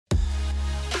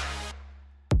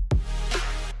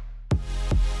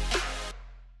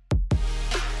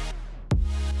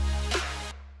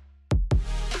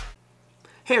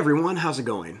Hey everyone, how's it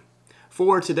going?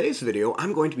 For today's video,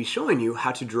 I'm going to be showing you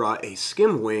how to draw a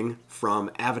Skimwing from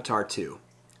Avatar 2.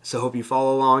 So hope you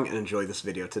follow along and enjoy this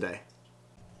video today.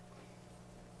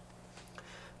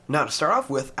 Now to start off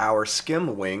with our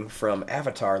Skimwing from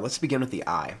Avatar, let's begin with the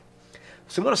eye.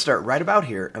 So we want to start right about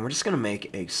here, and we're just going to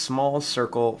make a small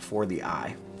circle for the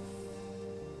eye.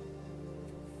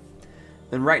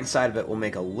 Then right inside of it, we'll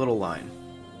make a little line.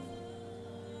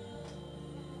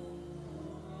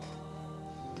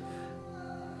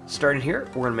 Starting here,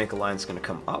 we're going to make a line that's going to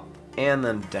come up and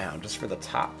then down, just for the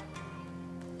top.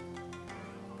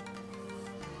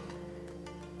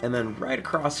 And then right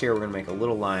across here, we're going to make a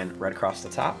little line right across the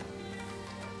top,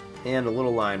 and a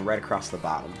little line right across the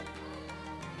bottom.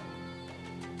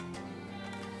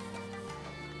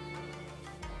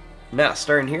 Now,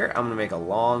 starting here, I'm going to make a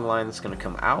long line that's going to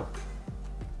come out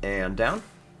and down.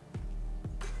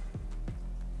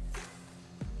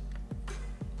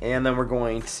 And then we're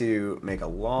going to make a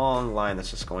long line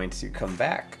that's just going to come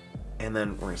back, and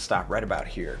then we're going to stop right about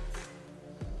here.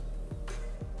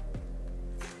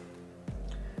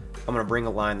 I'm going to bring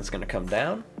a line that's going to come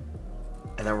down,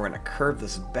 and then we're going to curve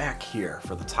this back here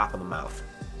for the top of the mouth.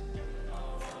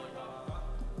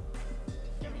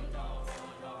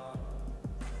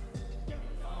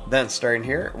 Then starting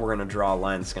here, we're going to draw a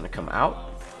line that's going to come out.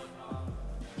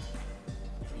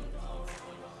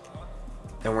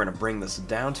 Then we're going to bring this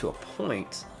down to a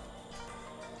point,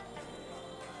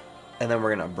 and then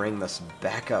we're going to bring this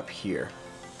back up here.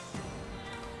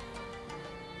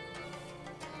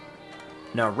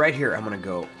 Now right here, I'm going to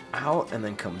go out and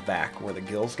then come back where the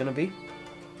gill's going to be.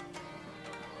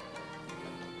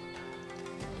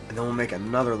 And then we'll make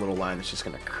another little line that's just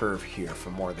going to curve here for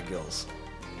more of the gills.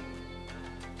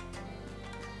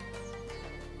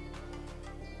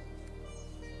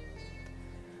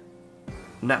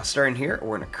 Now, starting here,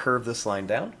 we're going to curve this line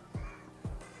down.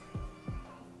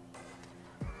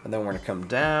 And then we're going to come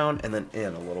down and then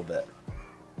in a little bit.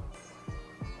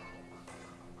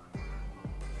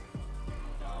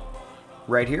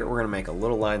 Right here, we're going to make a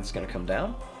little line that's going to come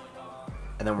down.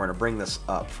 And then we're going to bring this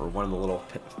up for one of the little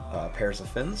pairs of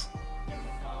fins.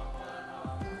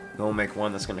 Then we'll make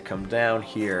one that's going to come down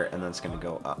here, and then it's going to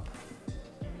go up.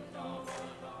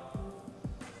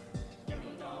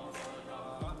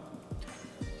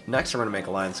 Next, we're going to make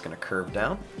a line that's going to curve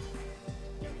down.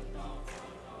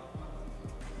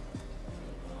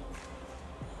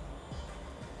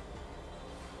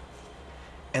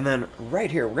 And then right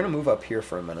here, we're going to move up here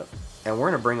for a minute, and we're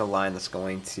going to bring a line that's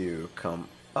going to come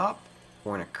up.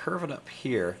 We're going to curve it up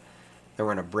here, then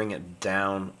we're going to bring it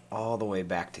down all the way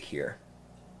back to here.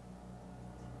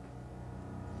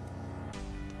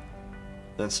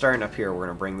 Then starting up here, we're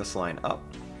going to bring this line up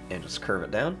and just curve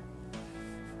it down.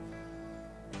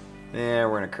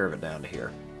 And we're going to curve it down to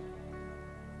here.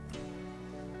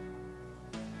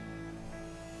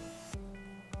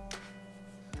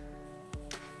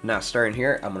 Now starting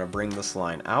here, I'm going to bring this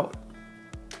line out.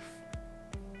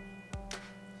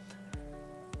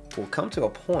 We'll come to a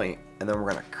point, and then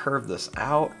we're going to curve this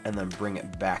out and then bring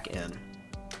it back in.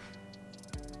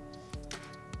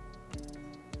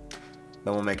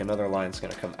 Then we'll make another line that's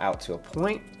going to come out to a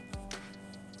point,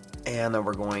 and then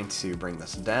we're going to bring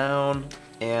this down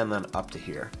and then up to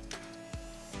here.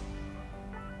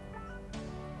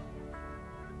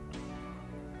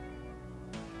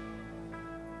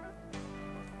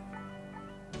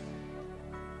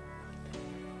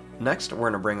 Next, we're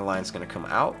going to bring a line that's going to come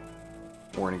out.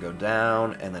 We're going to go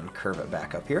down and then curve it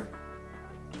back up here.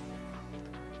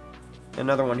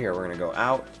 Another one here, we're going to go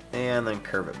out and then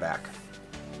curve it back.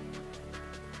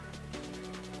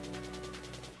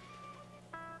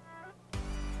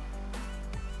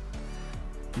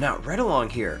 Now, right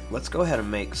along here, let's go ahead and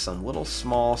make some little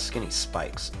small skinny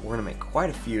spikes. We're going to make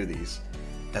quite a few of these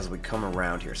as we come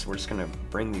around here. So we're just going to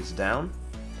bring these down,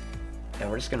 and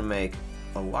we're just going to make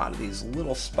a lot of these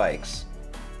little spikes,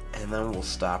 and then we'll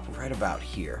stop right about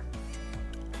here.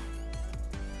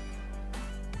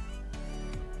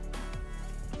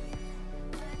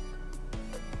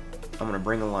 I'm going to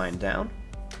bring a line down,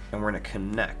 and we're going to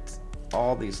connect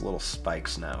all these little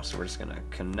spikes now. So we're just going to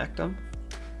connect them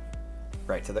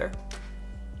right to there.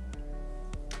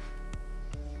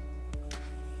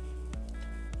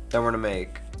 Then we're going to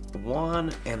make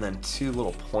one and then two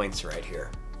little points right here.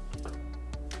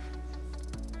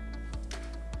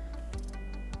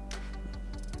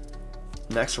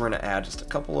 Next, we're going to add just a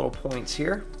couple little points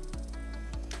here.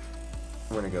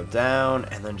 We're going to go down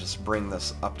and then just bring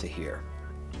this up to here.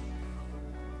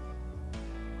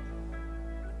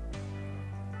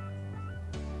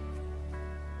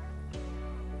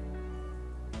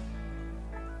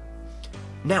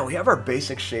 Now we have our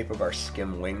basic shape of our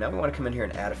Skimwing. Now we want to come in here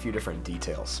and add a few different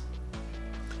details.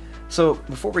 So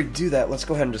before we do that, let's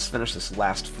go ahead and just finish this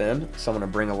last fin. So I'm going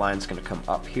to bring a line that's going to come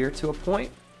up here to a point.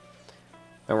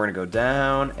 Then we're going to go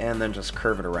down and then just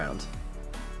curve it around.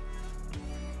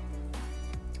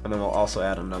 And then we'll also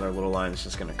add another little line that's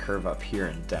just going to curve up here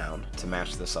and down to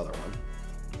match this other one.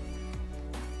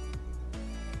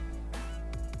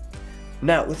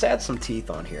 Now let's add some teeth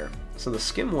on here. So the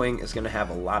Skimwing is going to have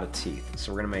a lot of teeth.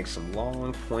 So we're going to make some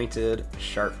long, pointed,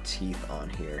 sharp teeth on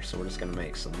here. So we're just going to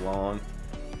make some long,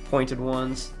 pointed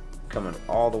ones coming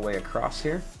all the way across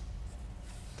here.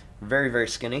 Very, very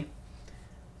skinny.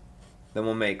 Then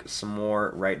we'll make some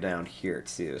more right down here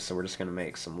too. So we're just going to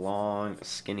make some long,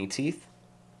 skinny teeth.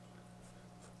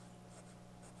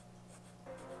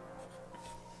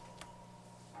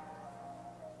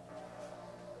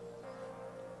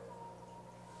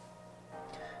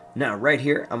 Now right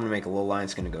here, I'm going to make a little line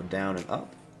that's going to go down and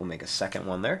up. We'll make a second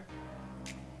one there.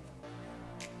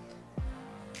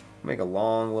 Make a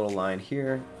long little line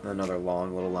here, and another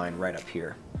long little line right up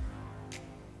here.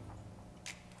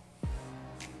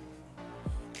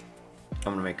 I'm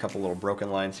going to make a couple little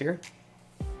broken lines here.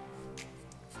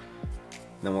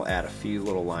 Then we'll add a few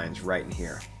little lines right in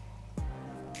here.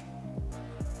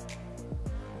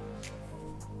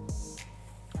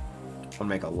 I'll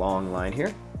make a long line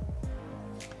here.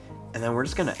 And then we're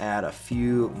just going to add a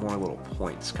few more little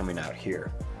points coming out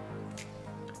here,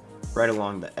 right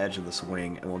along the edge of this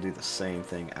wing, and we'll do the same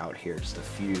thing out here, just a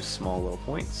few small little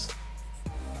points.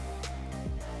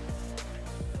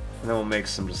 And then we'll make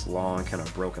some just long kind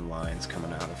of broken lines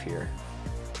coming out of here.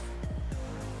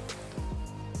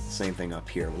 Same thing up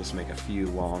here, we'll just make a few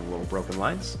long little broken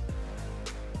lines.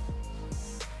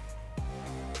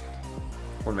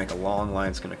 We're going to make a long line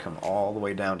that's going to come all the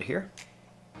way down to here.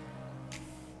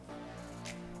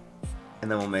 And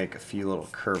then we'll make a few little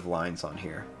curved lines on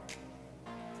here.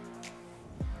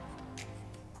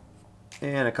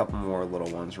 And a couple more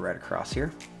little ones right across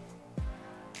here.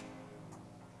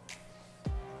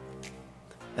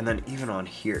 And then even on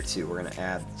here too, we're going to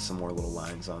add some more little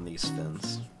lines on these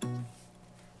fins.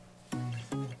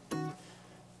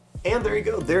 And there you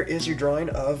go, there is your drawing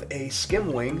of a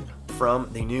Skimwing from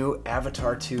the new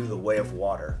Avatar 2: The Way of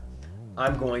Water.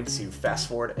 I'm going to fast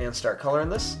forward and start coloring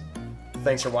this.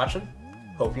 Thanks for watching.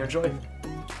 Hope you enjoyed.